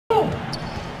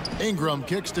Ingram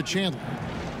kicks to Chandler.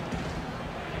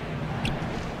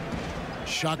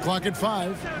 Shot clock at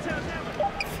 5.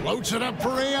 Floats it up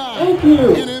for AI.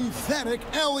 An emphatic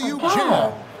alley-oop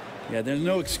jam. Yeah, there's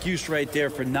no excuse right there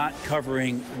for not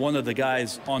covering one of the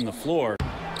guys on the floor.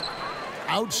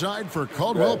 Outside for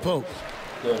Caldwell Pope.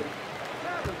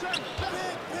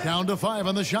 Down to 5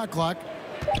 on the shot clock.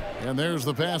 And there's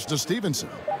the pass to Stevenson.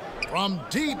 From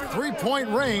deep three-point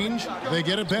range, they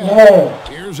get it back.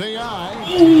 Here's AI.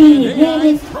 And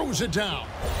AI throws it down.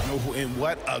 And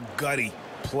what a gutty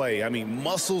play. I mean,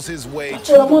 muscles his way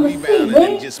to the rebound and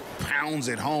then just pounds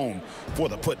it home for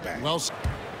the putback. Well,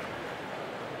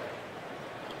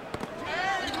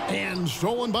 and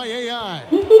stolen by AI.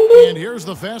 And here's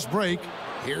the fast break.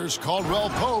 Here's Caldwell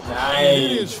Pope. And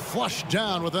it is flushed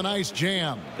down with a nice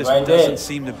jam. This doesn't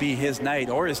seem to be his night,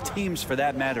 or his team's for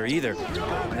that matter either.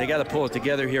 They got to pull it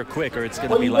together here quick, or it's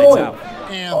going to be lights out.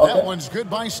 And that one's good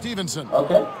by Stevenson.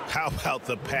 How about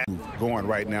the pass going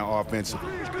right now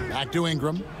offensively? Back to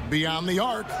Ingram. Beyond the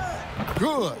arc.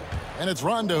 Good. And it's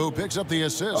Rondo who picks up the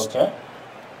assist.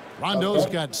 Rondo's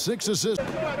got 6 assists.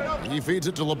 He feeds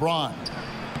it to LeBron.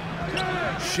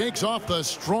 Shakes off the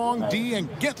strong D and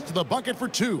gets to the bucket for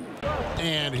 2.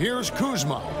 And here's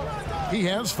Kuzma. He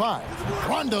has 5.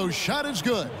 Rondo's shot is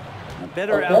good.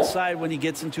 Better outside when he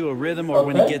gets into a rhythm or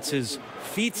when he gets his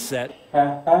feet set.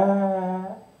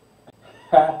 The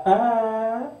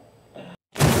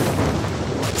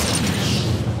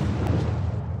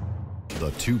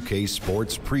 2K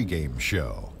Sports pregame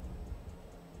show.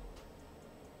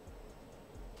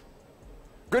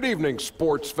 Good evening,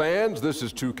 sports fans. This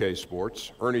is 2K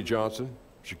Sports. Ernie Johnson,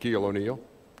 Shaquille O'Neal,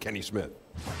 Kenny Smith.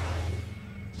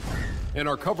 And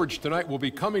our coverage tonight will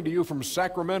be coming to you from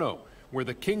Sacramento, where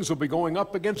the Kings will be going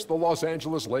up against the Los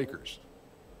Angeles Lakers.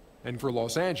 And for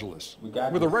Los Angeles,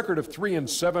 with a record of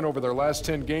 3-7 over their last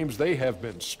 10 games, they have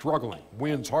been struggling.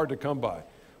 Wins hard to come by.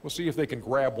 We'll see if they can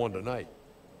grab one tonight.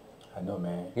 I know,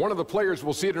 man. One of the players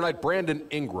we'll see tonight, Brandon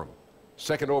Ingram,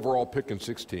 second overall pick in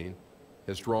 16.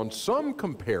 Has drawn some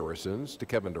comparisons to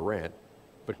Kevin Durant,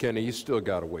 but Kenny, he's still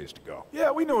got a ways to go.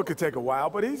 Yeah, we knew it could take a while,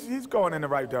 but he's going in the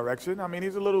right direction. I mean,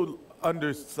 he's a little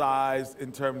undersized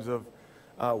in terms of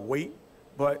weight,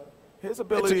 but his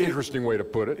ability... It's an interesting way to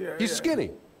put it. Yeah, he's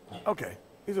skinny. Okay,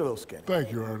 he's a little skinny.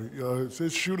 Thank you, Ernie.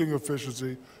 His shooting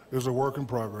efficiency is a work in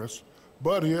progress,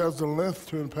 but he has the length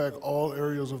to impact all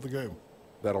areas of the game.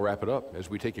 That'll wrap it up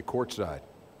as we take you courtside.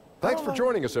 Thanks for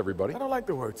joining us, everybody. I don't like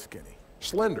the word skinny.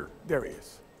 Slender. There he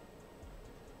is.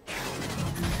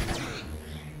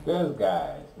 Those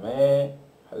guys, man.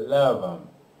 I love them.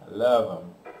 I love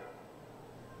them.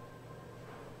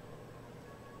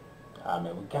 Ah,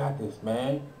 man, we got this,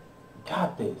 man. We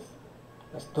got this.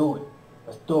 Let's do it.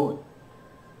 Let's do it.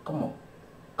 Come on.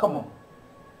 Come on.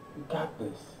 We got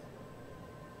this.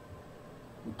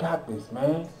 We got this,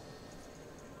 man.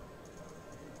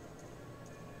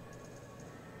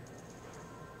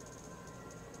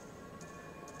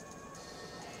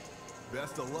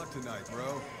 Best of luck tonight,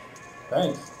 bro.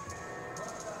 Thanks.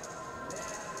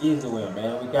 Easy win,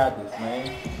 man. We got this,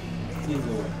 man. Easy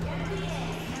win.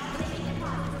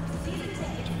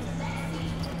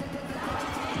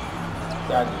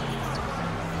 Got it.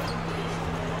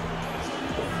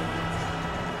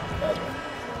 Got it.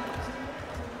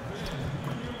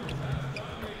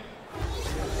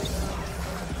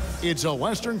 It's a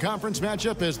Western Conference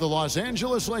matchup as the Los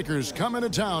Angeles Lakers come into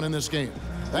town in this game.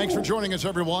 Thanks for joining us,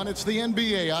 everyone. It's the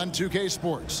NBA on 2K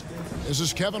Sports. This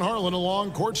is Kevin Harlan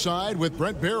along courtside with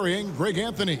Brent Berry and Greg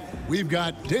Anthony. We've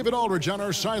got David Aldridge on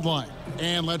our sideline.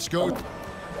 And let's go.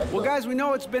 Well, guys, we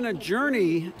know it's been a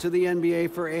journey to the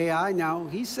NBA for AI. Now,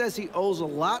 he says he owes a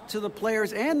lot to the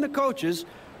players and the coaches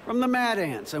from the Mad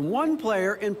Ants. And one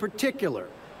player in particular,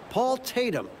 Paul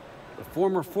Tatum, the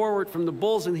former forward from the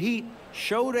Bulls and Heat,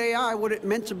 showed AI what it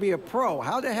meant to be a pro,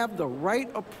 how to have the right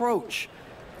approach.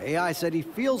 AI said he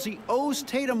feels he owes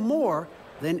Tatum more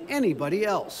than anybody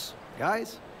else.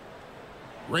 Guys?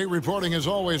 Great reporting as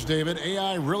always, David.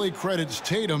 AI really credits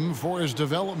Tatum for his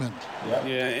development.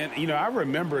 Yeah, and you know, I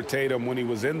remember Tatum when he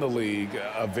was in the league,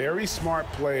 a very smart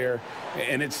player,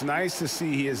 and it's nice to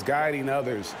see he is guiding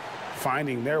others,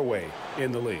 finding their way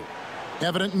in the league.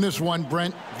 Evident in this one,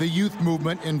 Brent, the youth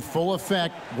movement in full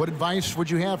effect. What advice would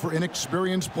you have for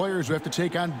inexperienced players who have to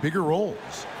take on bigger roles?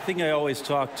 The thing I always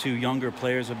talk to younger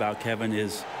players about, Kevin,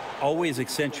 is always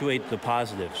accentuate the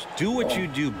positives. Do what you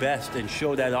do best and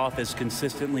show that off as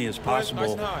consistently as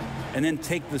possible. And then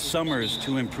take the summers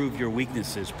to improve your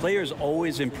weaknesses. Players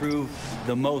always improve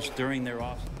the most during their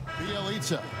off.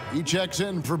 Bielitsa, he checks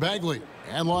in for Bagley.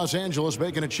 And Los Angeles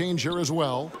making a change here as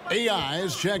well. AI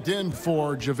is checked in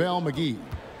for JaVale McGee.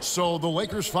 So the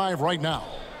Lakers 5 right now.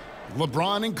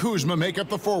 LeBron and Kuzma make up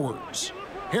the forwards.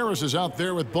 Harris is out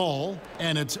there with ball,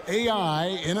 and it's AI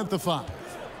in at the 5.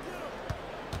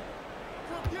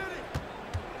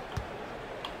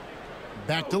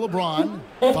 Back to LeBron,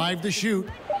 5 to shoot.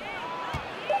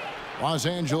 Los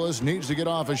Angeles needs to get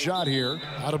off a shot here.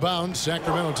 Out of bounds,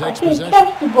 Sacramento takes possession.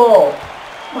 Catch the ball.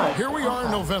 Here we are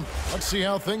in November. Let's see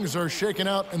how things are shaking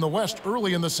out in the West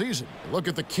early in the season. Look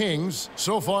at the Kings.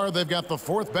 So far, they've got the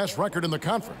 4th best record in the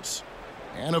conference.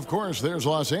 And, of course, there's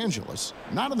Los Angeles.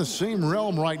 Not in the same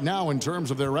realm right now in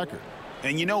terms of their record.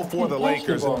 And, you know, for the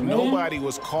Lakers, nobody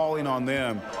was calling on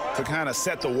them to kind of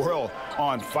set the world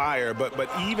on fire. But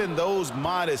even those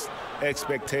modest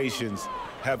expectations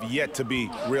have yet to be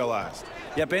realized.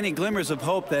 Yep, any glimmers of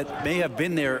hope that may have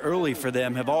been there early for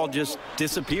them have all just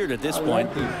disappeared at this point.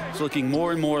 It's looking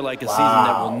more and more like a season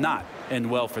that will not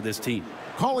end well for this team.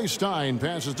 Cauley Stein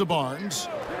passes to Barnes.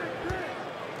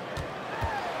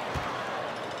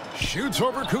 Shoots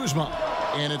over Kuzma.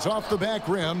 And it's off the back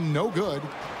rim. No good.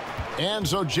 And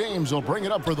so James will bring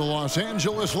it up for the Los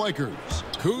Angeles Lakers.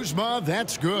 Kuzma,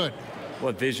 that's good.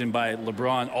 What vision by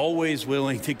LeBron, always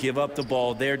willing to give up the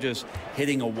ball. They're just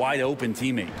hitting a wide open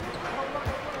teammate.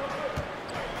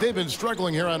 They've been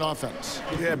struggling here on offense.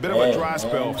 Yeah, a bit of a dry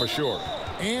spell for sure.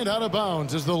 And out of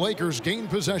bounds as the Lakers gain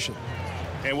possession.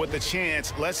 And with the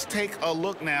chance, let's take a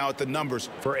look now at the numbers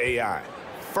for AI.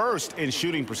 First in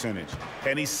shooting percentage,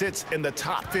 and he sits in the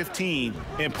top 15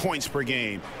 in points per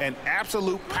game. An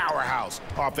absolute powerhouse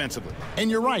offensively. And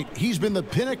you're right, he's been the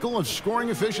pinnacle of scoring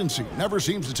efficiency. Never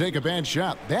seems to take a bad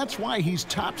shot. That's why he's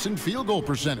tops in field goal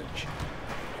percentage.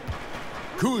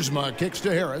 Kuzma kicks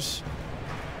to Harris.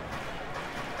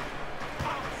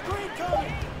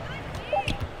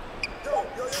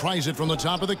 Tries it from the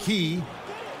top of the key.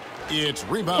 It's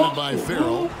rebounded by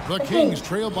Farrell. The Kings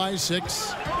trail by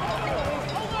 6.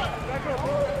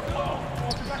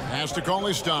 Pass to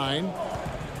Cauley Stein.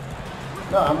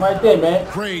 No, I'm right there, man.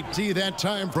 Great tee that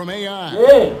time from AI.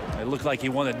 Yeah. It looked like he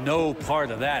wanted no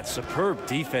part of that. Superb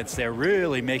defense there,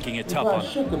 really making it tough on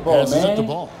him. Shoot the ball, Passes man. it the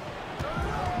ball.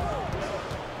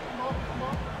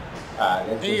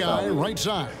 AI right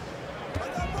side.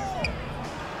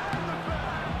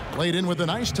 Played in with a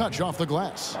nice touch off the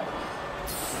glass.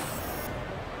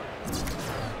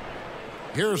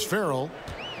 Here's Farrell.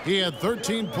 He had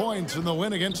 13 points in the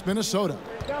win against Minnesota.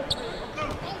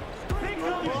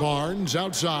 Barnes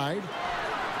outside.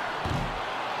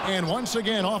 And once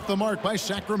again off the mark by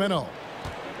Sacramento.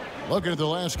 Looking at the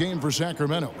last game for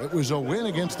Sacramento, it was a win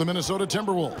against the Minnesota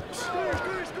Timberwolves.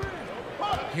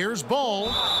 Here's Ball.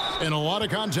 And a lot of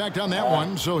contact on that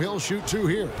one, so he'll shoot 2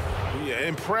 here. Yeah,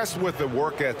 impressed with the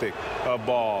work ethic of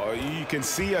Ball. You can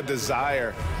see a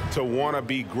desire to want to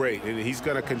be great, and he's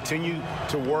going to continue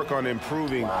to work on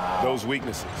improving those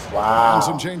weaknesses. And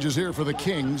some changes here for the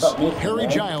Kings. Harry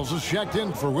Giles is checked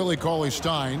in for Willie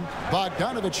Cauley-Stein.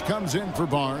 Bogdanovich comes in for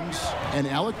Barnes, and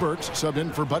Alec Burks subbed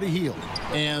in for Buddy Hield.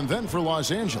 And then for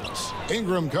Los Angeles,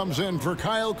 Ingram comes in for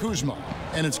Kyle Kuzma,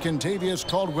 and it's Kentavious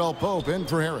Caldwell-Pope in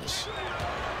for Harris.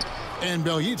 And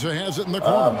Bjelica has it in the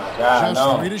corner.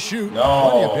 Just 3 to shoot.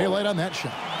 Plenty of daylight on that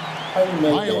shot.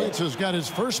 Bjelica's got his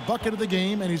first bucket of the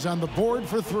game, and he's on the board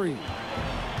for 3.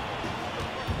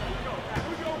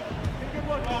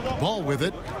 Ball with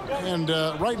it. And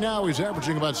right now he's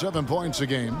averaging about 7 points a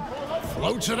game.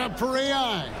 Floats it up for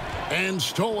AI. And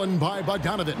stolen by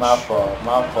Bogdanovich. My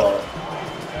fault.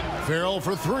 Farrell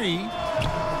for 3.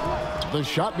 The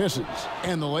shot misses,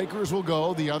 and the Lakers will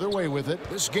go the other way with it.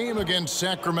 This game against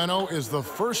Sacramento is the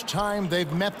first time they've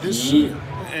met this year.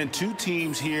 And 2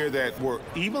 teams here that were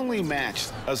evenly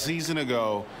matched a season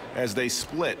ago as they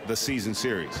split the season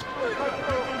series.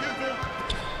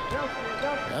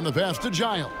 And the pass to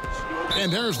Giles.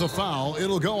 And there's the foul.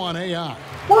 It'll go on AI.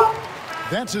 What?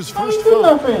 That's his first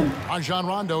foul. Rajon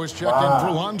Rondo is checked in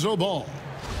for Lonzo Ball.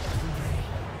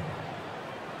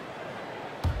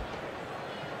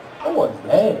 What was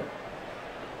that?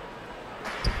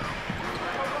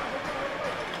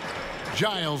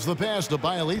 Giles, the pass to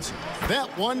Bjelica.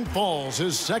 That one falls.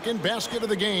 His second basket of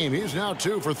the game. He's now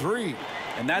 2 for 3.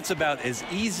 And that's about as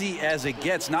easy as it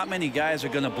gets. Not many guys are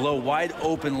going to blow wide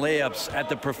open layups at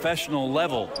the professional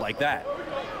level like that.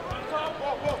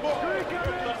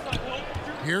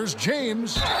 Here's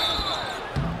James.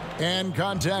 And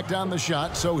contact on the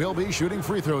shot, so he'll be shooting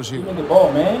free throws here. Give me the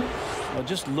ball, man. Well,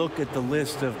 just look at the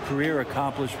list of career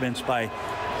accomplishments by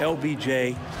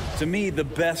LBJ. To me, the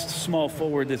best small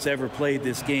forward that's ever played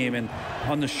this game, and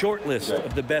on the short list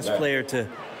of the best player to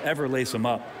ever lace him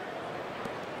up.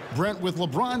 Brent, with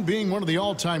LeBron being one of the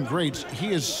all-time greats,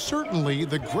 he is certainly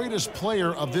the greatest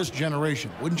player of this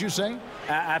generation, wouldn't you say?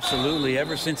 Absolutely.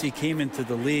 Ever since he came into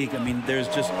the league, I mean, there's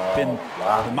just been,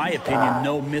 in my opinion,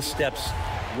 no missteps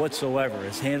whatsoever.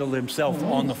 Has handled himself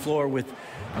on the floor with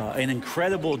an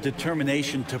incredible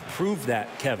determination to prove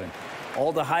that, Kevin.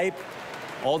 All the hype,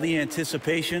 all the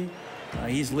anticipation,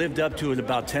 he's lived up to it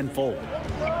about tenfold.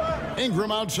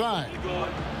 Ingram outside.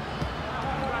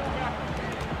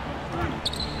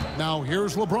 Now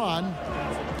here's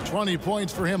LeBron. 20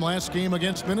 points for him last game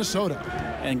against Minnesota.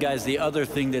 And guys, the other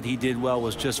thing that he did well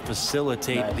was just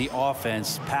facilitate the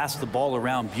offense, pass the ball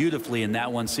around beautifully in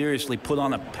that one. Seriously, put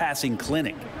on a passing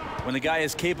clinic. When a guy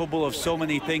is capable of so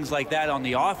many things like that on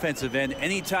the offensive end,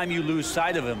 anytime you lose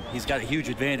sight of him, he's got a huge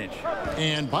advantage.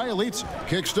 And Bielitsa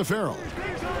kicks to Farrell.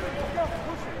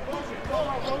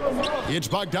 It's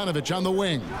Bogdanovich on the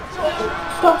wing.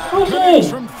 Connects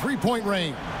from three-point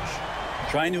range.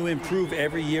 Trying to improve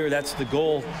every year, that's the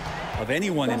goal of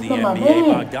anyone in the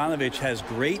NBA. Bogdanovich has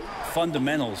great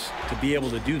fundamentals to be able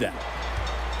to do that.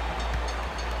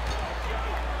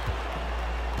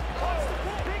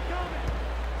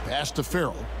 Pass to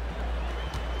Farrell.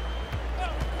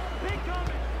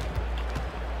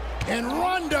 And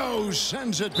Rondo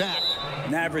sends it back.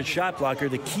 An average shot blocker.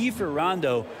 The key for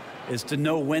Rondo is to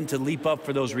know when to leap up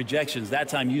for those rejections. That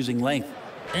time using length.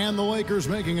 And the Lakers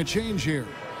making a change here.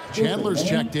 Chandler's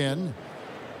checked in.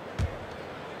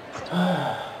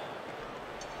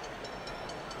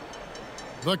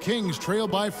 The Kings trail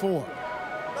by 4.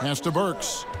 Pass to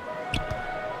Burks.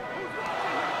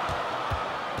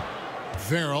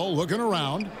 Farrell looking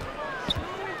around.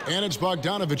 And it's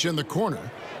Bogdanovich in the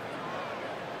corner.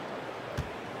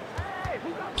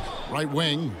 Right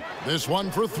wing. This one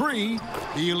for 3.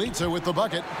 Bielitsa with the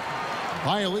bucket.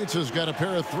 Bielitsa's got a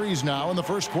pair of threes now in the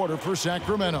first quarter for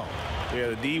Sacramento. Yeah,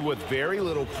 the D with very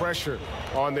little pressure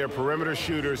on their perimeter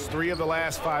shooters. 3 of the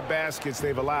last 5 baskets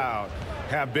they've allowed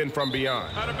have been from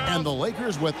beyond. And the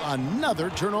Lakers with another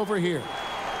turnover here.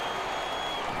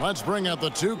 Let's bring out the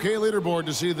 2K leaderboard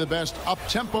to see the best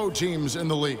up-tempo teams in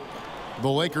the league. The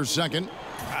Lakers second.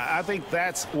 I think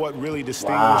that's what really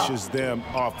distinguishes them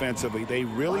offensively. They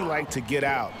really like to get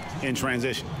out in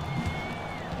transition.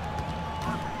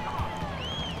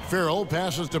 Farrell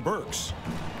passes to Burks.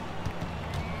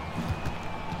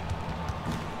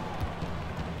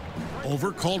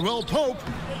 Over Caldwell Pope.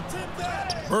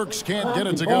 Burks can't get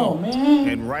it to go.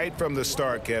 And right from the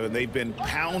start, Kevin, they've been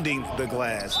pounding the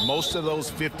glass. Most of those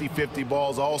 50-50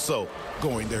 balls also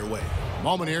going their way.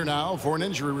 Moment here now for an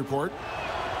injury report.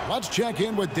 Let's check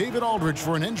in with David Aldridge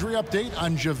for an injury update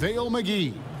on JaVale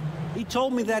McGee. He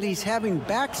told me that he's having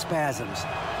back spasms.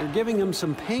 They're giving him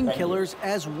some painkillers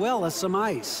as well as some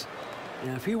ice.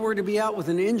 Now, if he were to be out with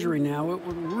an injury now, it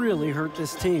would really hurt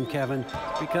this team, Kevin,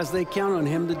 because they count on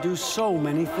him to do so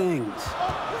many things.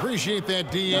 Appreciate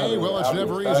that, D.A. Well, it's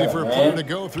never easy for a player to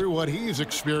go through what he's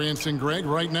experiencing, Greg,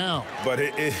 right now. But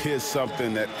it is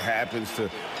something that happens to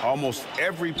almost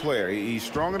every player. He's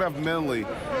strong enough mentally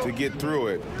to get through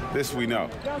it. This we know.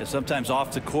 And sometimes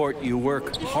off the court, you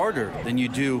work harder than you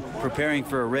do preparing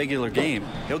for a regular game.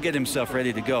 He'll get himself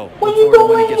ready to go. Look forward to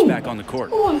when he gets back on the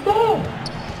court.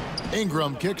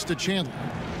 Ingram kicks to Chandler.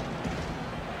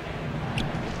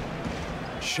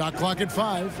 Shot clock at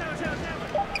 5.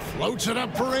 Floats it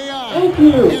up for AI.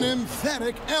 An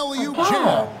emphatic alley-oop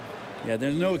jam. Yeah,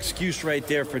 there's no excuse right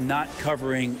there for not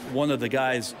covering one of the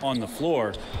guys on the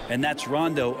floor, and that's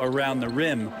Rondo around the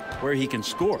rim where he can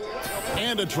score.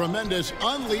 And a tremendous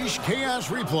Unleash Chaos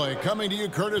replay coming to you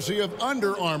courtesy of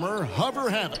Under Armour Hover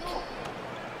Havoc.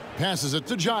 Passes it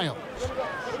to Giles.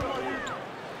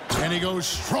 And he goes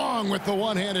strong with the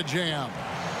one-handed jam.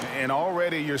 And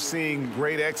already you're seeing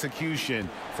great execution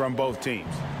from both teams.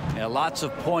 Yeah, lots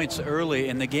of points early,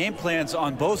 and the game plans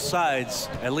on both sides,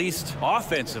 at least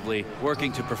offensively,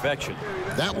 working to perfection.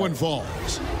 That one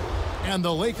falls. And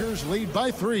the Lakers lead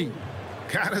by 3.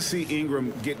 Gotta see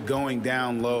Ingram get going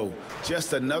down low.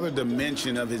 Just another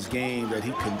dimension of his game that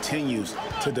he continues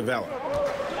to develop.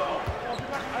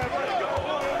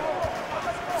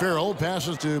 Farrell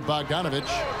passes to Bogdanovich.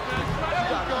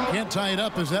 Can't tie it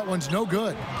up as that one's no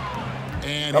good.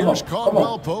 And here's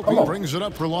Caldwell Pope. He brings it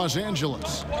up for Los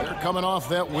Angeles. They're coming off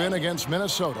that win against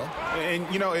Minnesota.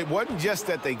 And, you know, it wasn't just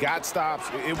that they got stops.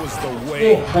 It was the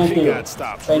way they got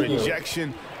stops.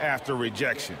 Rejection after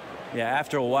rejection. Yeah,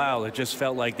 after a while, it just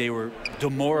felt like they were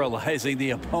demoralizing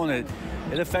the opponent.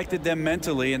 It affected them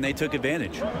mentally, and they took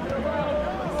advantage.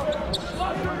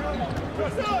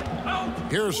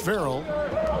 Here's Farrell.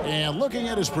 And looking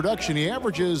at his production, he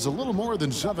averages a little more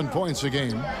than 7 points a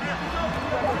game.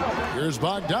 Here's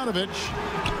Bogdanovich.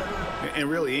 And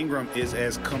really, Ingram is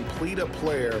as complete a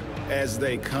player as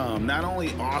they come. Not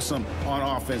only awesome on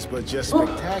offense, but just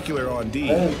spectacular on D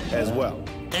as well.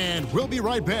 And we'll be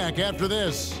right back after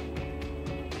this.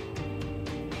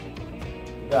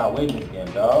 You gotta win this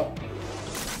game, dog.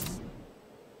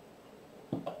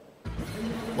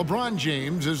 LeBron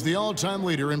James is the all-time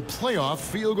leader in playoff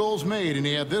field goals made, and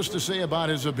he had this to say about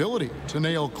his ability to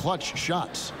nail clutch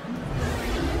shots.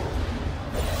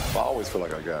 I always feel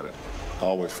like I got it. I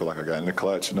always feel like I got it in the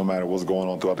clutch, no matter what's going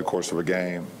on throughout the course of a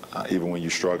game. Even when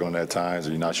you're struggling at times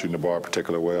or you're not shooting the ball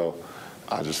particularly well,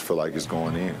 I just feel like it's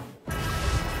going in.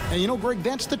 And you know, Greg,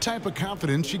 that's the type of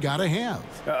confidence you got to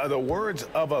have. The words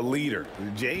of a leader.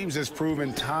 James has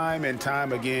proven time and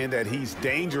time again that he's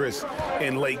dangerous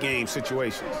in late-game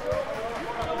situations.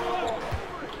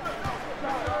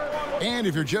 And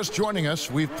if you're just joining us,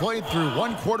 we've played through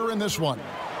one quarter in this one.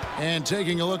 And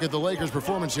taking a look at the Lakers'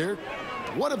 performance here,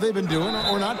 what have they been doing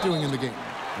or not doing in the game?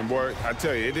 And boy, I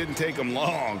tell you, it didn't take them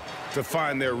long to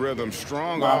find their rhythm.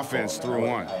 Strong offense through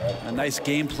one. A nice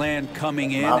game plan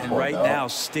coming in, and right now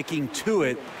sticking to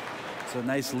it. It's a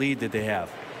nice lead that they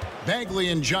have. Bagley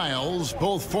and Giles,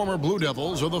 both former Blue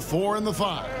Devils, are the 4 and the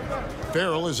 5.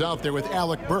 Farrell is out there with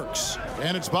Alec Burks,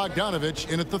 and it's Bogdanovich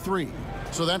in at the 3.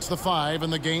 So that's the 5 in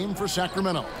the game for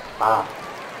Sacramento.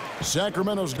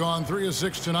 Sacramento's gone 3 of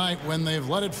 6 tonight when they've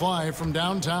let it fly from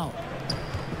downtown.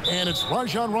 And it's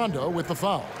Rajon Rondo with the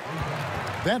foul.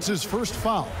 That's his first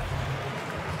foul.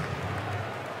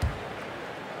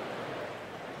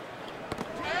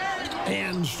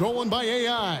 And stolen by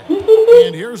AI.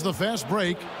 And here's the fast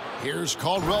break. Here's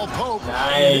Caldwell Pope.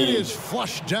 Nice. And it is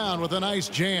flushed down with a nice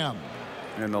jam.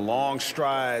 And the long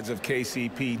strides of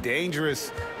KCP.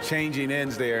 Dangerous changing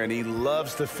ends there, and he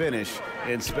loves to finish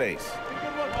in space.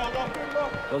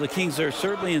 Well, the Kings are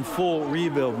certainly in full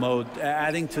rebuild mode,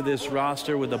 adding to this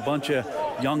roster with a bunch of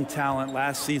young talent.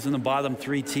 Last season, the bottom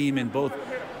 3 team in both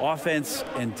offense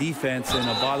and defense, and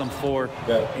a bottom 4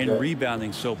 in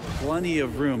rebounding. So plenty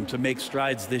of room to make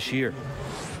strides this year.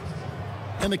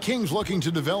 And the Kings looking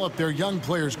to develop their young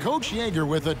players. Coach Yeager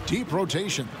with a deep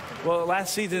rotation. Well,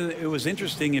 last season it was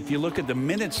interesting. If you look at the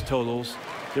minutes totals,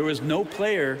 there was no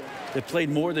player that played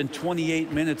more than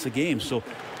 28 minutes a game. So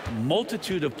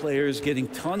multitude of players getting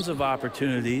tons of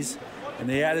opportunities, and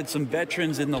they added some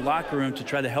veterans in the locker room to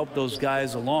try to help those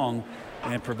guys along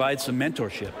and provide some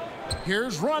mentorship.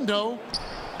 Here's Rondo.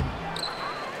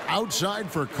 Outside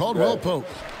for Caldwell Pope.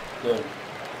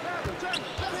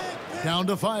 Down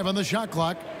to 5 on the shot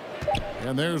clock.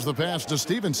 And there's the pass to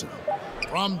Stevenson.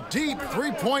 From deep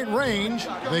 3-point range,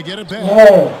 they get it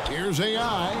back. Here's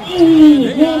AI. And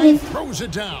AI throws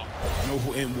it down.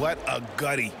 And what a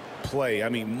gutty play. I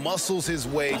mean, muscles his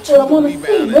way to the rebound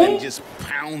and then just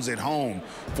pounds it home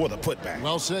for the putback.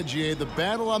 Well said, G.A. The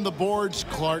battle on the boards,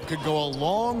 Clark, could go a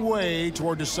long way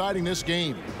toward deciding this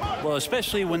game. Well,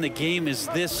 especially when the game is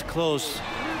this close,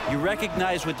 you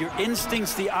recognize with your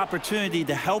instincts the opportunity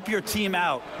to help your team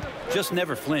out. Just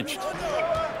never flinched.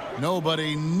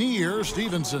 Nobody near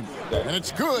Stevenson. And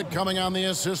it's good coming on the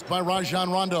assist by Rajon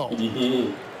Rondo.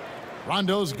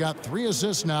 Rondo's got 3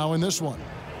 assists now in this one.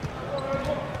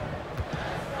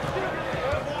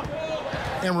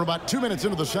 And we're about 2 minutes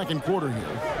into the second quarter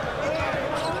here.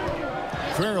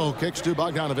 Farrell kicks to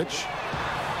Bogdanovich.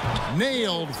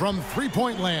 Nailed from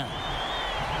 3-point land.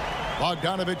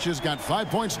 Bogdanovich has got 5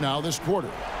 points now this quarter.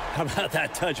 How about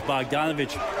that touch,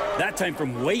 Bogdanovich? That time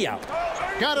from way out.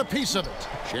 Got a piece of it.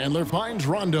 Chandler finds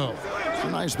Rondo.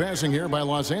 Some nice passing here by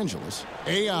Los Angeles.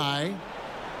 AI.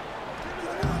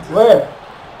 Where?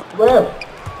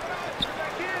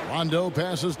 Rondo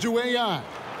passes to AI.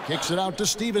 Kicks it out to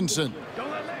Stevenson.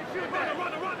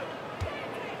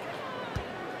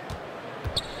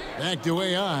 Back to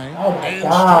AI. And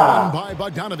stolen by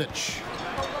Bogdanovich.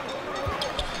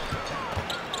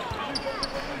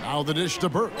 Now the dish to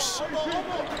Burks.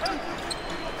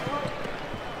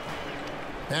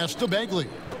 Pass to Bagley.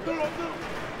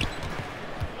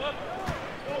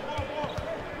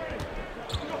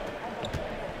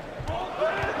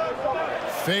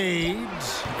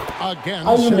 Fades again.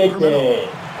 Sacramento.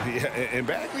 Yeah, and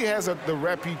Bagley has the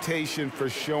reputation for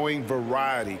showing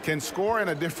variety. Can score in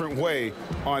a different way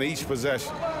on each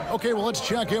possession. Okay, well, let's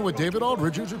check in with David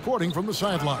Aldridge, who's reporting from the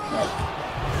sideline.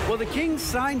 Well, the Kings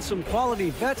signed some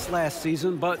quality vets last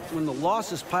season, but when the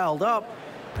losses piled up,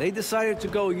 they decided to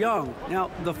go young. Now,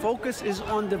 the focus is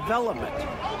on development.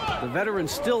 The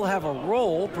veterans still have a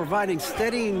role, providing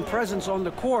steadying presence on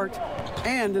the court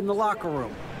and in the locker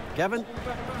room. Kevin?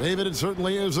 David, it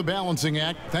certainly is a balancing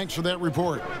act. Thanks for that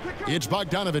report. It's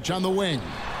Bogdanovich on the wing.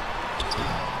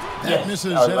 That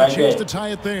misses, had a chance to tie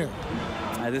it there.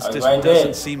 This just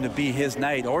doesn't seem to be his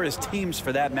night, or his team's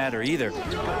for that matter either.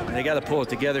 They got to pull it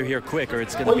together here quick, or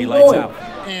it's going to be lights out.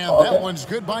 And that one's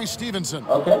good by Stevenson.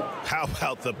 How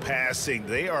about the passing?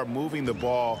 They are moving the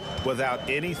ball without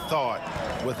any thought,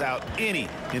 without any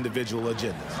individual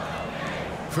agendas.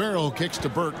 Farrell kicks to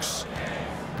Burks.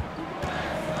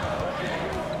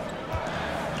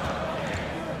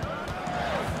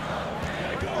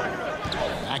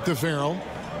 Back to Farrell.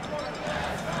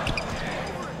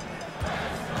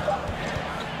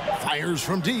 Fires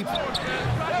from deep.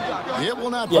 It will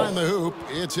not find the hoop.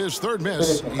 It's his third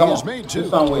miss. He has made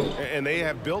 2. And they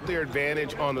have built their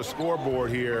advantage on the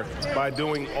scoreboard here by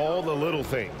doing all the little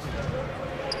things.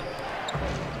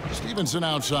 Stevenson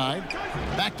outside.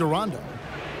 Back to Rondo.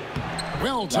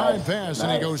 Well-timed pass,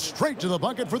 and he goes straight to the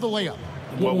bucket for the layup.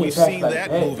 Well, we've seen that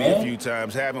movie a few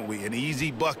times, haven't we? An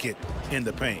easy bucket in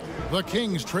the paint. The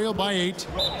Kings trail by 8.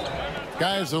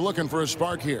 Guys are looking for a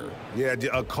spark here. Yeah,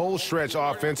 a cold stretch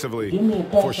offensively,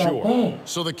 for sure.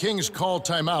 So the Kings call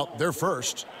timeout. They're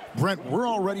first. Brent, we're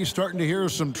already starting to hear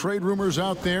some trade rumors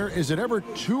out there. Is it ever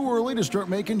too early to start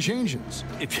making changes?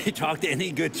 If you talk to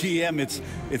any good GM,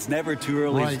 it's never too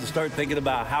early to start thinking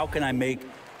about how can I make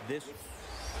this.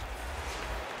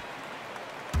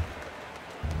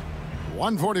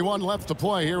 1:41 left to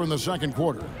play here in the second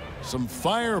quarter. Some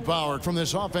firepower from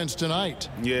this offense tonight.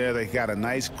 Yeah, they got a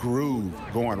nice groove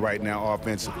going right now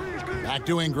offensively. Back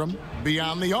to Ingram.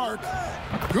 Beyond the arc.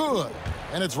 Good.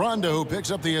 And it's Rondo who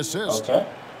picks up the assist.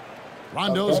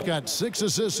 Rondo's got 6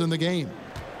 assists in the game.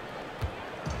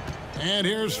 And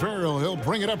here's Farrell. He'll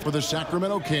bring it up for the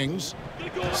Sacramento Kings.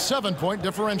 7-point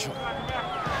differential.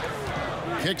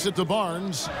 Kicks it to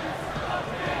Barnes.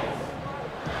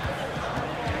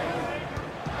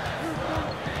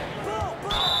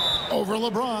 Over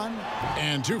LeBron.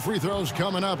 And 2 free throws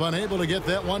coming up. Unable to get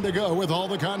that one to go with all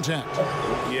the contact.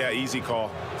 Yeah, easy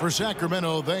call. For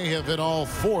Sacramento, they have hit all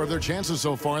 4 of their chances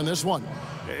so far in this one.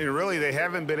 And really, they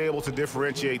haven't been able to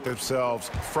differentiate themselves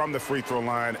from the free throw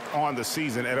line on the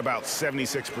season at about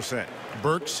 76%.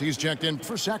 Burks, he's checked in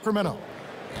for Sacramento.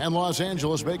 And Los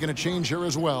Angeles making a change here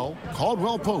as well.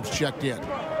 Caldwell Pope's checked in.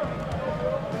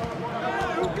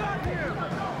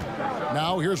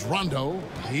 Now here's Rondo.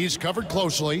 He's covered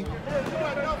closely.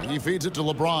 He feeds it to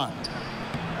LeBron.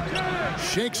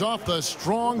 Shakes off the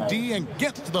strong D and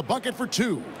gets to the bucket for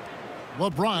 2.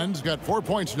 LeBron's got 4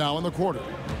 points now in the quarter.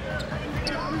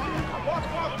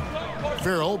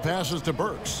 Farrell passes to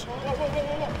Burks.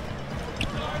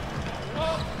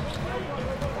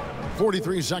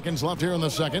 43 seconds left here in the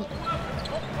second.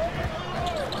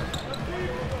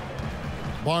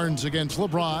 Barnes against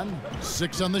LeBron.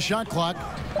 6 on the shot clock.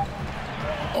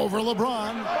 Over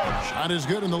LeBron. Shot is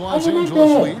good, and the Los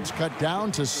Angeles leads cut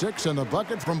down to 6 in the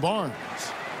bucket from Barnes.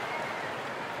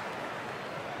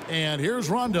 And here's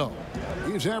Rondo.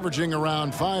 He's averaging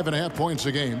around 5.5 points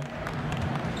a game.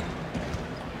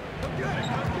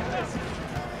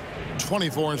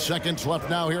 24 seconds left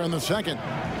now here in the second.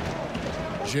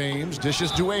 James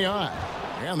dishes to AI.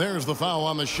 And there's the foul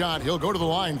on the shot. He'll go to the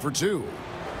line for 2.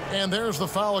 And there's the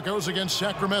foul that goes against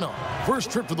Sacramento.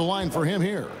 First trip to the line for him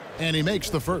here. And he makes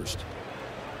the first.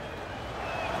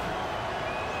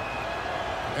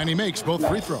 And he makes both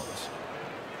free throws.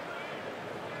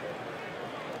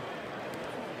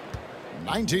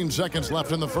 19 seconds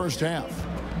left in the first half.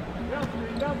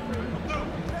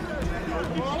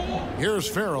 Here's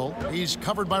Farrell. He's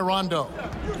covered by Rondo.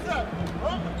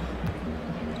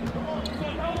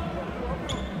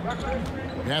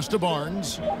 Pass to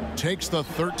Barnes. Takes the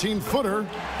 13-footer.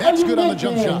 That's good on the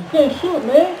jump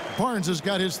shot. Barnes has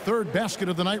got his 3rd basket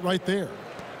of the night right there.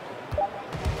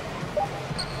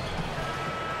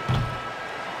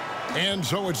 And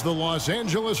so it's the Los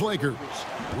Angeles Lakers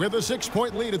with a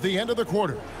 6-point lead at the end of the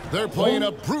quarter. They're playing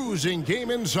a bruising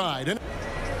game inside.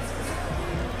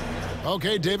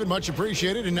 Okay, David, much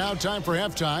appreciated. And now time for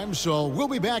halftime. So we'll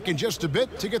be back in just a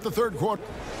bit to get the third quarter.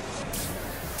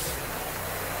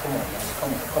 Come on,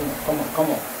 man. Come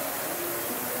on.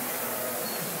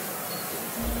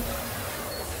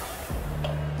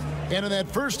 And in that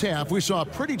first half, we saw a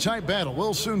pretty tight battle.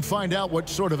 We'll soon find out what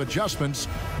sort of adjustments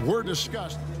were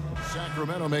discussed.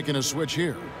 Sacramento making a switch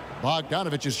here.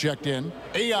 Bogdanovich is checked in.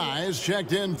 AI is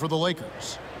checked in for the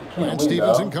Lakers. And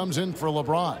Stevenson comes in for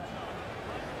LeBron.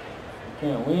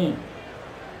 Can't win.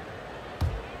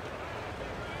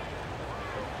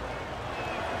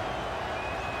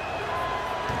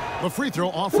 The free throw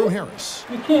off from Harris.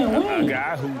 You can't win. A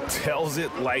guy who tells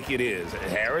it like it is.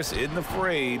 Harris isn't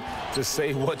afraid to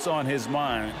say what's on his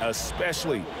mind,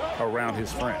 especially around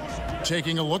his friends.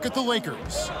 Taking a look at the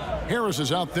Lakers. Harris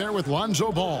is out there with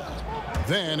Lonzo Ball.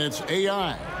 Then it's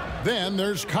AI. Then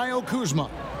there's Kyle Kuzma,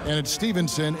 and it's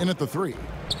Stevenson in at the 3.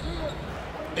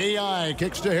 AI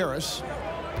kicks to Harris.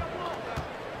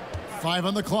 5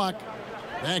 on the clock.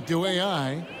 Back to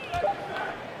AI.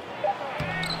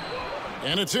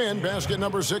 And it's in. Basket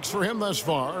number 6 for him thus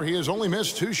far. He has only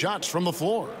missed 2 shots from the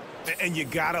floor. And you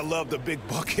gotta love the big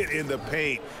bucket in the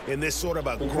paint in this sort of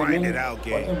a grinded out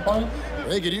game.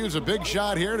 They could use a big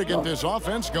shot here to get this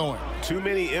offense going. Too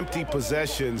many empty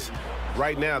possessions.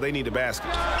 Right now, they need a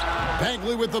basket.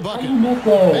 Bagley with the bucket.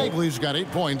 Bagley's got 8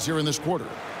 points here in this quarter.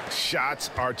 Shots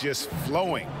are just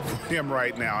flowing for him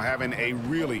right now, having a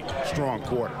really strong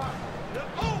quarter.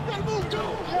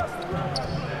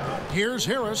 Here's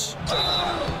Harris.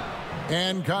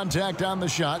 And contact on the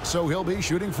shot, so he'll be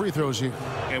shooting free throws here.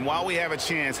 And while we have a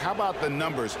chance, how about the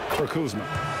numbers for Kuzma?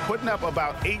 Putting up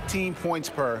about 18 points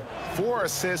per, 4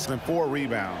 assists and 4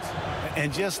 rebounds.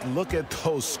 And just look at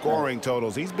those scoring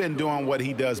totals. He's been doing what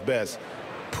he does best,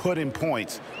 putting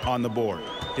points on the board.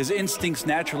 His instincts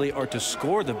naturally are to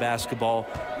score the basketball.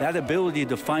 That ability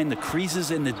to find the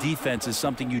creases in the defense is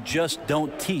something you just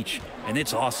don't teach, and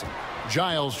it's awesome.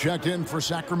 Giles checked in for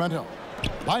Sacramento.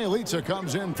 Bielitsa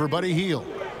comes in for Buddy Hield.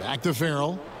 Back to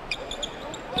Farrell.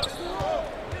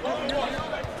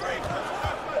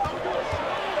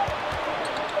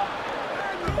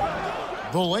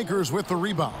 The Lakers with the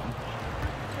rebound.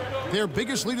 Their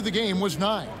biggest lead of the game was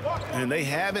 9. And they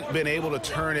haven't been able to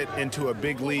turn it into a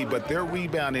big lead, but their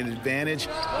rebounding advantage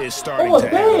is starting to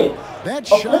add. That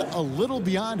shot a little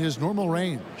beyond his normal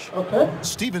range.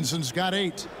 Stevenson's got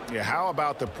 8. Yeah, how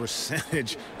about the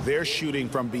percentage they're shooting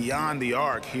from beyond the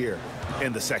arc here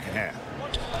in the second half?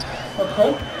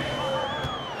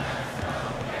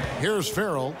 Here's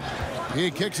Farrell. He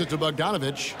kicks it to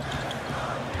Bogdanovich.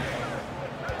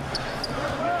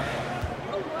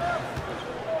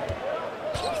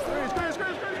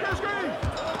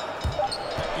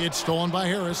 It's stolen by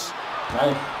Harris.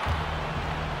 Nice.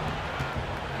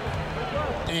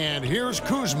 And here's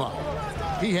Kuzma.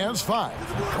 He has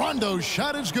 5. Rondo's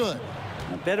shot is good.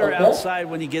 Better outside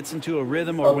when he gets into a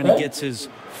rhythm or when he gets his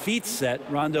feet set.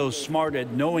 Rondo's smart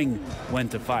at knowing when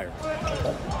to fire.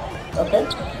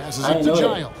 Passes it to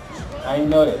Giles. I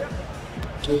know it.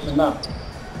 Just enough.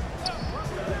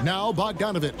 Now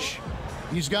Bogdanovich.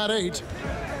 He's got 8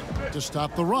 to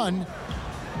stop the run.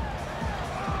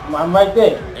 I'm right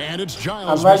there. And it's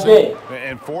Giles. I'm right there.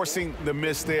 And forcing the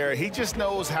miss there, he just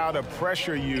knows how to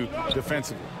pressure you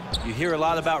defensively. You hear a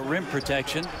lot about rim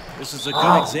protection. This is a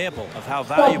good example of how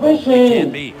valuable it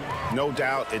can be. No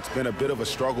doubt it's been a bit of a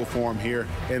struggle for him here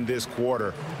in this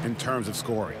quarter in terms of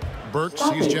scoring. Burks,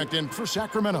 he's checked in for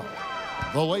Sacramento.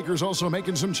 The Lakers also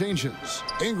making some changes.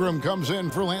 Ingram comes in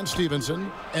for Lance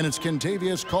Stevenson, and it's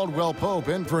Kentavious Caldwell-Pope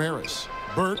in for Harris.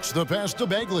 Burks, the pass to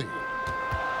Bagley.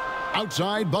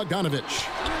 Outside, Bogdanovich.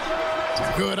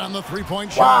 Good on the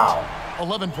 3-point shot.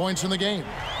 11 points in the game.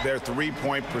 Their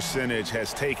 3-point percentage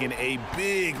has taken a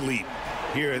big leap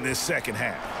here in this second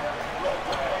half.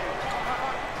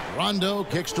 Rondo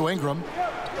kicks to Ingram.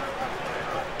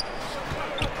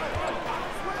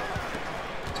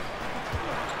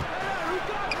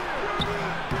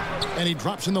 And he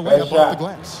drops in the layup off the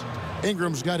glass.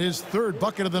 Ingram's got his 3rd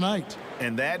bucket of the night.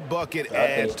 And that bucket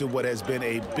adds to what has been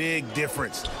a big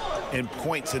difference in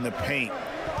points in the paint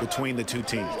between the two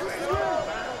teams.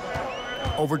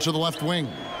 Over to the left wing.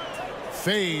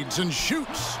 Fades and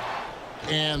shoots.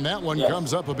 And that one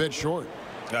comes up a bit short.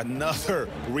 Another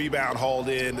rebound hauled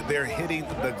in. They're hitting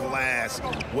the glass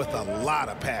with a lot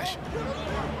of passion.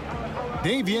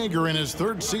 Dave Yeager in his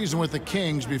 3rd season with the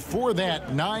Kings. Before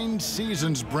that, 9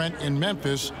 seasons, Brent, in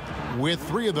Memphis, with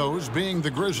 3 of those being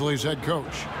the Grizzlies head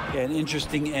coach. Yeah, an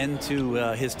interesting end to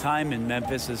his time in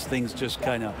Memphis as things just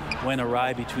kind of went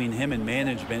awry between him and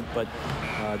management. But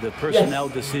the personnel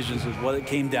decisions is what it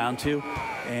came down to.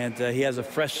 And he has a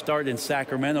fresh start in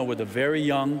Sacramento with a very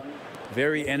young,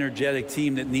 very energetic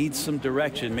team that needs some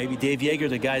direction. Maybe Dave Yeager,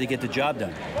 the guy to get the job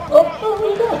done.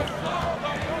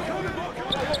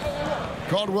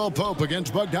 Caldwell-Pope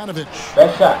against Bogdanovich.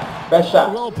 Best shot. Best shot.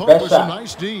 Caldwell-Pope Best with shot. some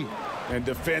nice D. And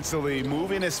defensively,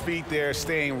 moving his feet there,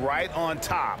 staying right on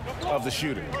top of the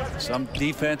shooter. Some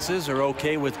defenses are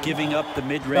okay with giving up the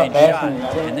mid-range shot.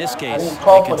 In this case,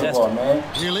 they contest it.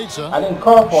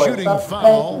 Bielitsa, shooting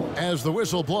foul as the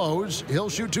whistle blows. He'll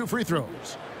shoot 2 free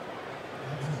throws.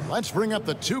 Let's bring up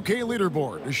the 2K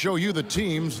leaderboard to show you the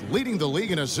teams leading the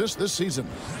league in assists this season.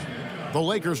 The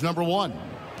Lakers number 1.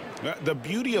 The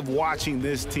beauty of watching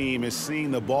this team is seeing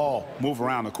the ball move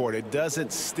around the court. It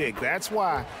doesn't stick. That's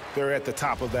why they're at the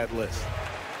top of that list.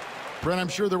 Brent, I'm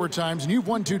sure there were times, and you've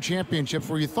won 2 championships,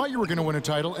 where you thought you were going to win a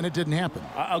title, and it didn't happen.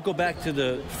 I'll go back to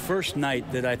the first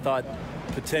night that I thought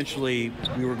potentially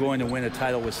we were going to win a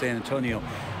title with San Antonio.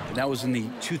 And that was in the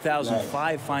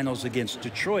 2005 finals against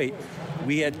Detroit.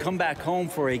 We had come back home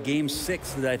for a Game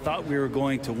 6 that I thought we were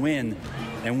going to win,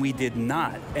 and we did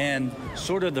not. And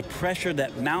sort of the pressure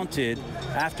that mounted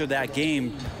after that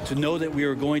game to know that we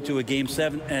were going to a Game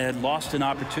 7 and had lost an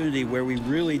opportunity where we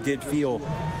really did feel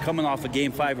coming off a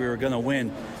Game 5 we were going to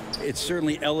win. It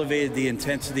certainly elevated the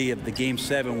intensity of the Game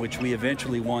 7, which we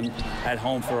eventually won at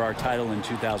home for our title in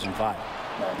 2005.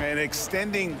 And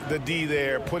extending the D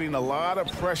there, putting a lot of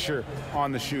pressure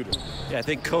on the shooter. Yeah, I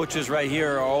think coaches right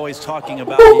here are always talking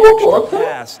about the extra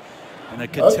pass. And a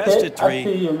contested three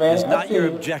is not your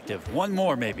objective. One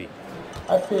more, maybe.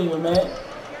 I see you, man.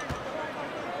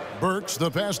 Burks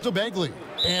the pass to Bagley.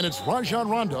 And it's Rajon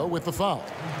Rondo with the foul.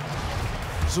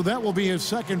 So that will be his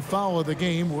second foul of the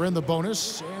game. We're in the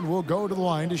bonus, and we'll go to the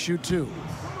line to shoot 2.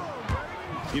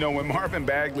 You know, when Marvin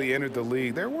Bagley entered the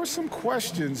league, there were some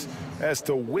questions as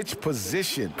to which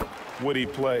position would he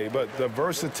play, but the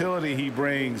versatility he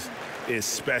brings is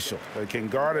special. He can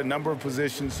guard a number of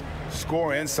positions,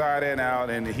 score inside and out,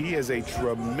 and he is a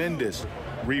tremendous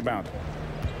rebounder.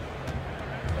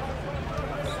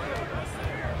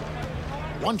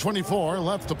 1:24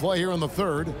 left to play here in the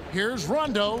third. Here's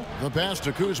Rondo. The pass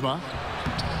to Kuzma.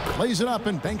 Plays it up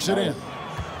and banks it in.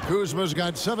 Kuzma's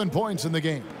got 7 points in the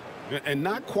game. And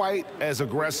not quite as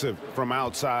aggressive from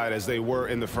outside as they were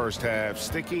in the first half,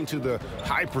 sticking to the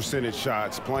high percentage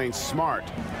shots, playing smart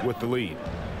with the lead.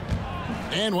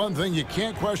 And one thing you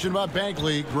can't question about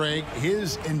Bagley, Greg,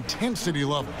 his intensity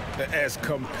level. As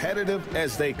competitive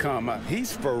as they come,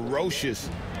 he's ferocious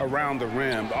around the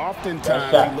rim.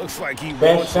 Oftentimes, he looks like he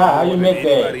wants more than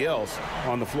anybody else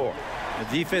on the floor.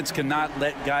 The defense cannot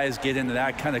let guys get into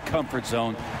that kind of comfort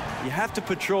zone. You have to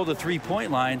patrol the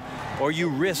three-point line, or you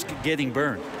risk getting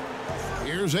burned.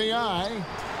 Here's AI.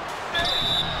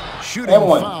 Shooting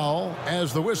foul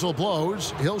as the whistle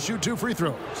blows. He'll shoot 2 free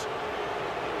throws.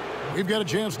 We've got a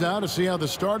chance now to see how the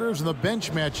starters and the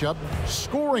bench match up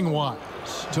scoring-wise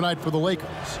tonight for the Lakers.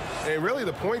 And really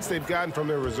the points they've gotten from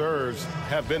their reserves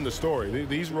have been the story.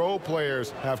 These role players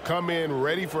have come in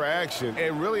ready for action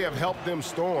and really have helped them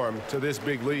storm to this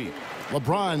big lead.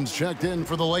 LeBron's checked in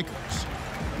for the Lakers.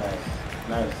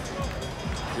 Nice.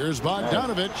 Here's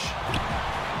Bogdanovich.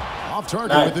 Off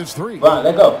target with his 3. Right,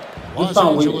 let go. Los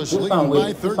Angeles leading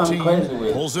by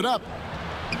 13. Pulls it up.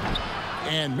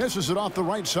 And misses it off the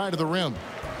right side of the rim.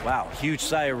 Wow, huge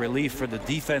sigh of relief for the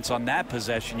defense on that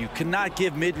possession. You cannot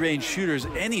give mid-range shooters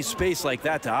any space like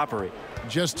that to operate.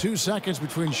 Just 2 seconds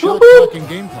between shot clock and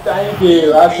game clock. Thank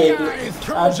you. I take it.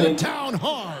 Throws it down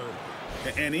hard.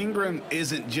 And Ingram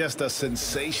isn't just a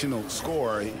sensational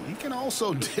scorer. He can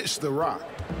also dish the rock.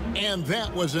 And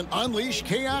that was an Unleash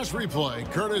Chaos replay,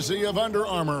 courtesy of Under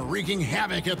Armour, wreaking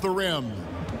havoc at the rim.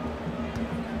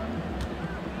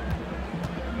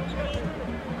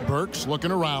 Burks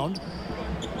looking around.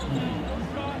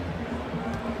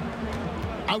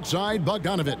 Outside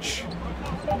Bogdanovich.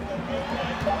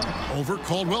 Over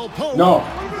Caldwell Pope. No.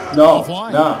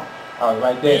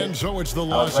 Right there. And so it's the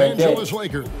Los Angeles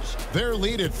Lakers. Their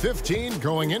lead at 15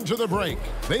 going into the break.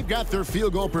 They've got their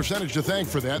field goal percentage to thank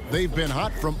for that. They've been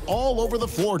hot from all over the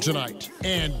floor tonight.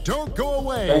 And don't go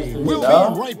away. We'll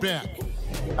be right back.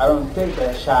 I don't take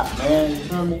that shot, man. You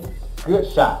feel me?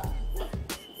 Good shot.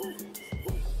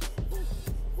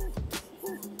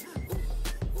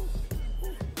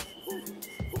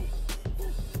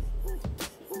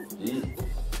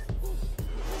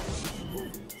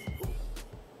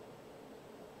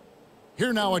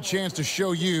 Here now a chance to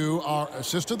show you our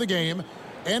assist of the game,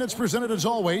 and it's presented as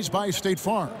always by State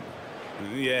Farm.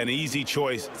 Yeah, an easy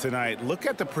choice tonight. Look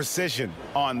at the precision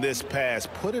on this pass.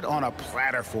 Put it on a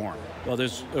platter form. Well,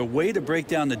 there's a way to break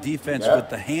down the defense with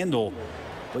the handle,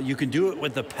 but you can do it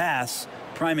with the pass.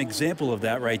 Prime example of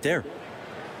that right there.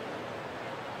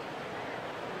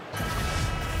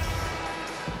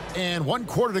 And 1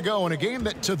 quarter to go in a game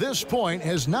that to this point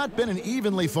has not been an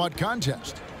evenly fought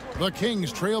contest. The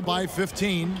Kings trail by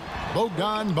 15.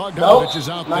 Bogdanovich is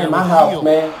out there with the field.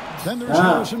 Then there's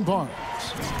Harrison Barnes.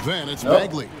 Then it's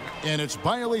Bagley. And it's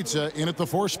Bielitsa in at the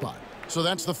 4 spot. So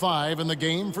that's the 5 in the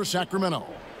game for Sacramento.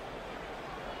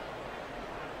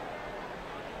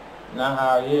 Not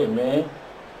how it is, man.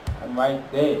 I'm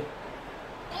right there.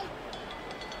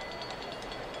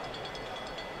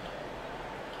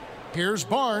 Here's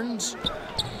Barnes.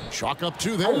 Chalk up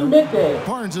 2 there.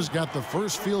 Barnes has got the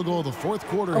first field goal of the 4th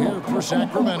quarter here for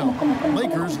Sacramento.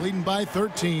 Lakers leading by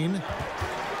 13.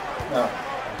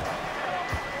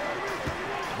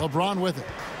 LeBron with it.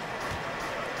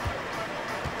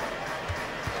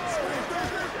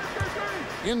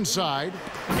 Inside,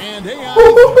 and AI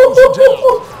throws it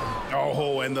down.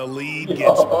 Oh, and the lead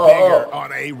gets bigger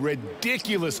on a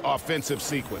ridiculous offensive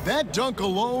sequence. That dunk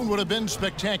alone would have been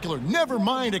spectacular. Never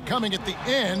mind it coming at the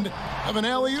end of an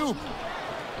alley-oop.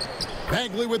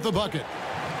 Bagley with the bucket.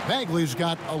 Bagley's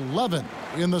got 11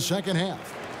 in the second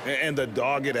half. And the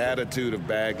dogged attitude of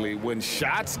Bagley. When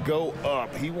shots go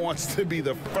up, he wants to be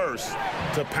the first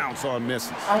to pounce on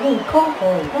misses. I didn't call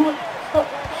for it.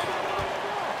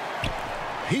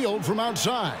 Healed from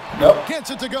outside. Nope. Gets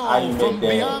it to go from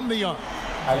beyond the arc.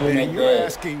 And you're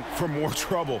asking for more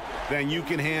trouble than you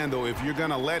can handle if you're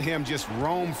going to let him just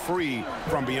roam free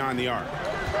from beyond the arc.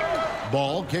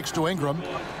 Ball kicks to Ingram.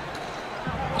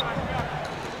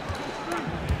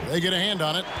 They get a hand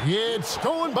on it. It's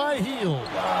stolen by Hield.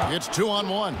 It's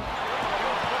 2-on-1.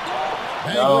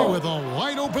 Bagley with a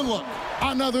wide open look.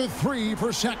 Another three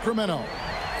for Sacramento.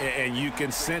 And you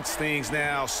can sense things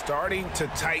now starting to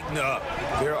tighten up.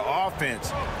 Their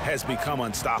offense has become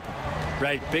unstoppable.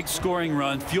 Right, big scoring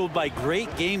run, fueled by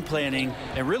great game planning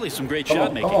and really some great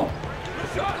shot making.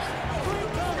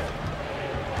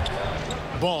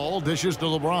 Ball dishes to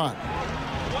LeBron.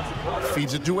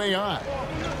 Feeds it to AI.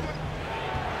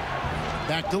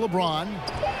 Back to LeBron,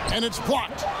 and it's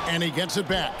blocked, and he gets it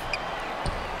back.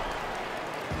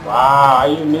 Wow,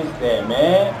 you missed that,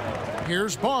 man.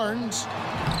 Here's Barnes.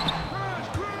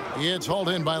 It's hauled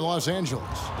in by Los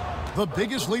Angeles. The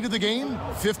biggest lead of the game,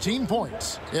 15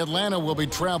 points. Atlanta will be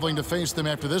traveling to face them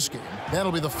after this game.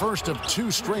 That'll be the first of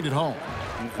two straight at home.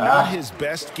 Not his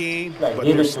best game, but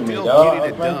they're still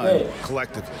getting it done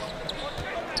collectively.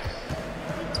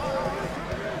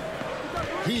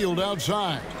 Hield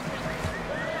outside.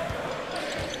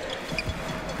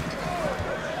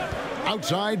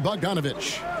 Outside,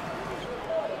 Bogdanovich.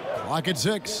 Clock at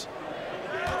 6.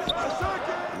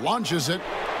 Launches it.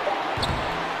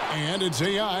 And it's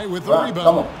AI with the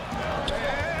rebound.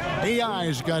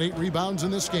 AI's got 8 rebounds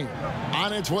in this game.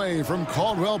 On its way from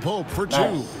Caldwell Pope for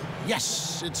 2.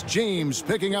 Yes, it's James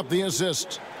picking up the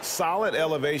assist. Solid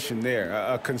elevation there.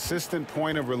 A consistent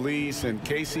point of release, and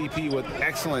KCP with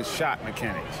excellent shot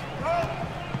mechanics.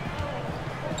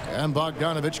 And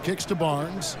Bogdanovich kicks to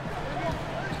Barnes.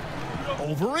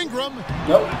 Over Ingram.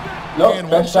 Nope. And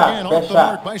once again off the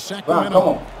mark by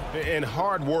Sacramento. And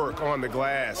hard work on the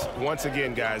glass. Once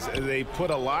again, guys, they put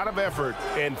a lot of effort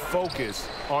and focus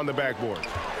on the backboard.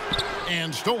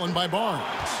 And stolen by Barnes.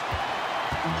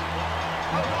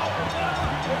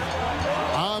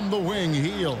 On the wing,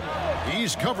 Hield.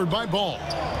 He's covered by Ball.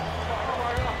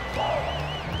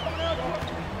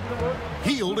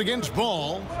 Hield against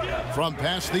Ball from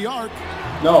past the arc.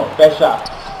 No, best shot.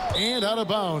 And out of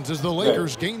bounds as the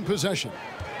Lakers gain possession.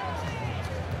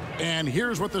 And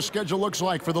here's what the schedule looks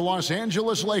like for the Los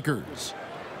Angeles Lakers.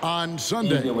 On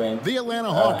Sunday, the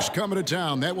Atlanta Hawks come into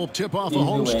town. That will tip off a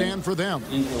homestand for them.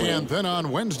 And then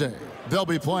on Wednesday, they'll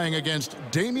be playing against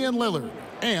Damian Lillard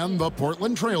and the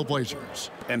Portland Trail Blazers.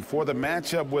 And for the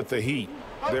matchup with the Heat,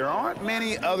 there aren't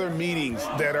many other meetings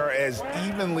that are as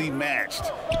evenly matched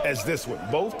as this one.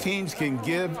 Both teams can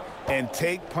give and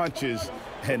take punches.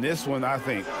 And this one, I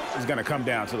think, is going to come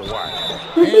down to the wire.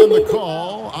 And the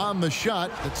call on the shot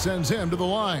that sends him to the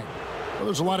line. Well,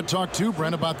 there's a lot of talk, too,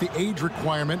 Brent, about the age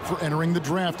requirement for entering the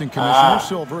draft. And Commissioner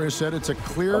Silver has said it's a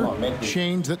clear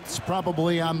change that's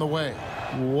probably on the way.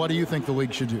 What do you think the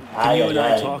league should do? And you and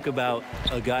I talk about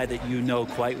a guy that you know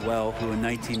quite well, who in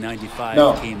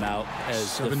 1995 came out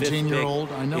as the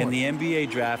 17-year-old. I know in the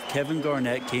NBA draft. Kevin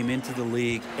Garnett came into the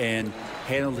league and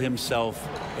handled himself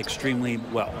extremely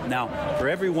well. Now, for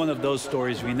every one of those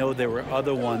stories, we know there were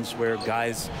other ones where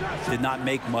guys did not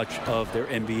make much of their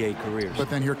NBA careers. But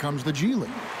then here comes the G League.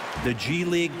 The G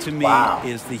League, to me,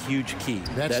 is the huge key.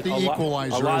 That's the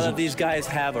equalizer. A lot of these guys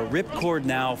have a ripcord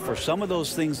now for some of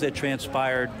those things that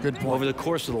transpired over the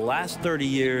course of the last 30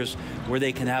 years, where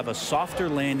they can have a softer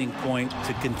landing point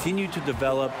to continue to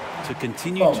develop, to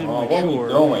continue to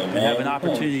mature, and have an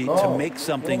opportunity to make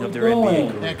something of their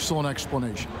NBA career. Excellent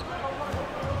explanation.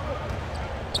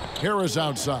 Harris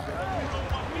outside.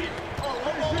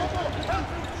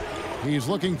 He's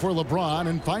looking for LeBron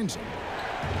and finds him.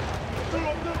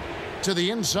 To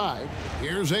the inside.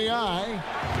 Here's AI.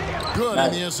 Good,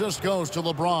 and the assist goes to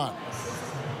LeBron.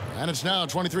 And it's now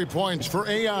 23 points for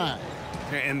AI.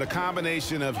 And the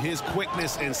combination of his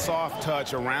quickness and soft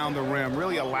touch around the rim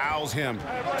really allows him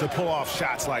to pull off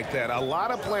shots like that. A lot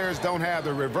of players don't have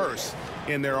the reverse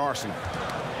in their arsenal.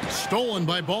 Stolen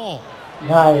by Ball.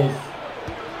 Nice.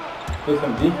 Get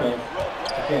some defense.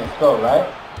 I can't score, right?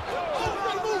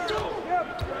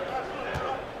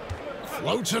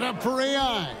 Floats it up for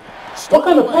AI. What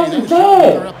kind of pass is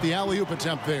that? Up the alley-oop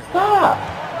attempt there. Stop.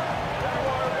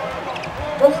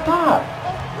 Let's stop.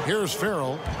 Here's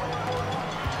Farrell.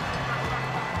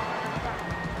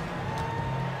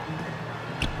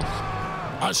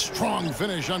 A strong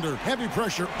finish under heavy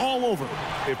pressure all over.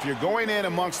 If you're going in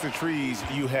amongst the trees,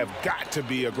 you have got to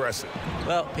be aggressive.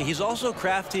 Well, he's also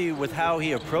crafty with how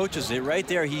he approaches it. Right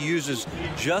there, he uses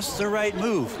just the right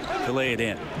move to lay it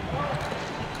in.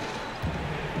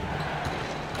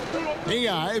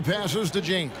 AI passes to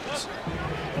James.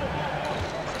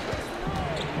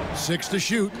 6 to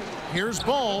shoot. Here's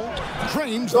Ball.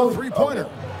 Drains the three-pointer.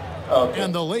 Okay.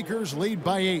 And the Lakers lead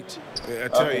by 8. I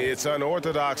tell you, it's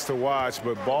unorthodox to watch,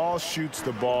 but Ball shoots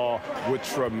the ball with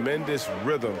tremendous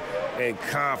rhythm and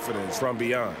confidence from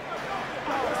beyond.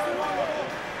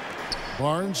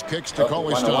 Barnes kicks to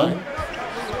Cauley-Stein.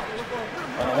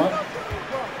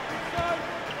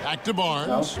 Back to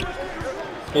Barnes.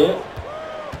 Hit.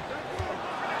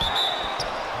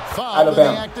 Foul in the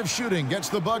act of shooting. Gets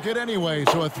the bucket anyway,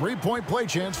 so a three-point play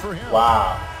chance for him.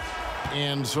 Wow.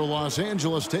 And so Los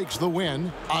Angeles takes the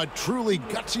win. A truly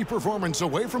gutsy performance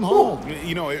away from home.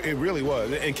 You know, it really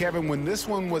was. And Kevin, when this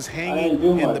one was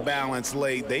hanging in the balance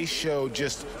late, they showed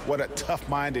just what a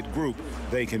tough-minded group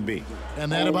they can be.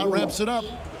 And that about wraps it up.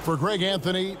 For Greg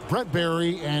Anthony, Brett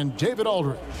Barry, and David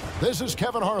Aldridge, this is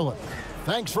Kevin Harlan.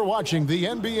 Thanks for watching the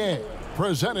NBA,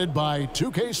 presented by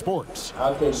 2K Sports.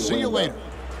 See you later.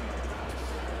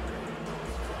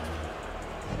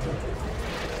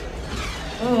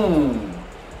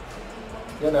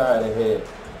 Get out of here.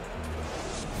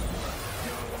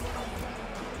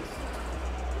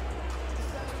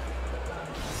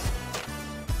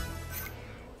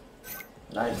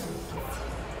 Nice.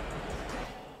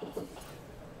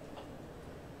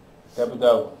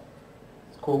 Double.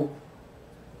 It's cool.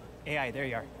 AI, there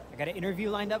you are. I got an interview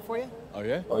lined up for you. Oh,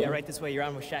 yeah? Yeah, right this way. You're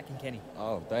on with Shaq and Kenny.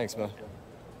 Oh, thanks, man.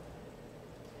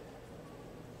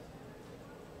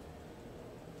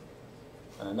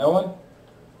 Another one?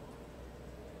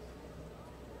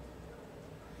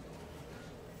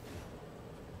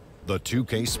 The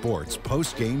 2K Sports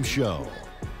post-game show.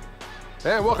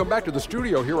 And welcome back to the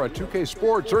studio here on 2K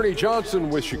Sports. Ernie Johnson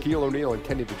with Shaquille O'Neal and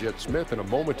Kenny the Jet Smith in a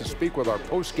moment to speak with our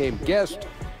post-game guest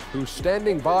who's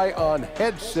standing by on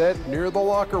headset near the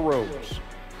locker rooms.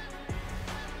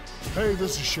 Hey,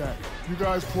 this is Shaq. You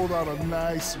guys pulled out a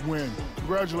nice win.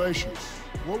 Congratulations.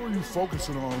 What were you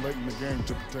focusing on late in the game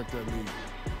to protect that lead?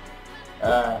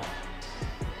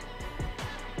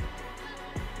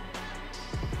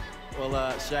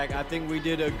 Well, Shaq, I think we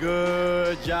did a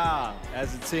good job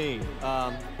as a team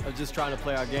of just trying to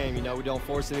play our game. You know, we don't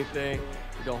force anything.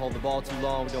 We don't hold the ball too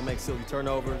long. We don't make silly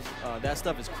turnovers. That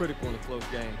stuff is critical in a close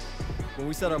game. When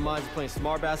we set our minds to playing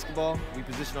smart basketball, we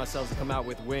position ourselves to come out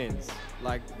with wins,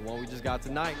 like the one we just got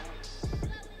tonight.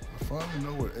 I finally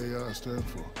know what AI stands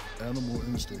for. Animal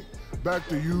instinct. Back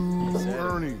to you,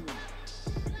 Ernie.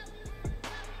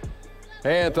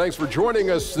 And thanks for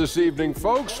joining us this evening,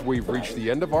 folks. We've reached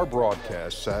the end of our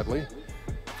broadcast, sadly.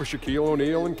 For Shaquille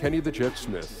O'Neal and Kenny the Jet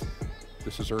Smith,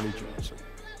 this is Ernie Johnson.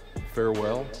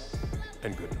 Farewell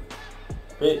and good night.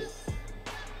 Peace.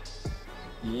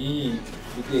 Yeah,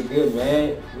 we did good,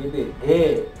 man. We did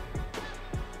good.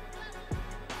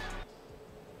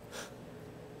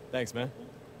 Thanks, man.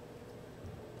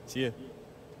 See ya.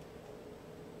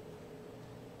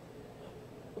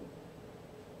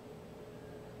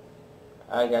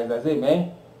 Alright, guys, that's it,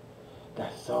 man.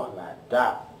 That's all I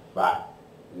got right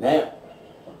now.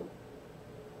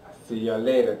 I'll see y'all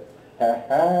later. Ha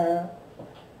ha.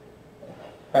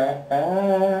 Ha ha.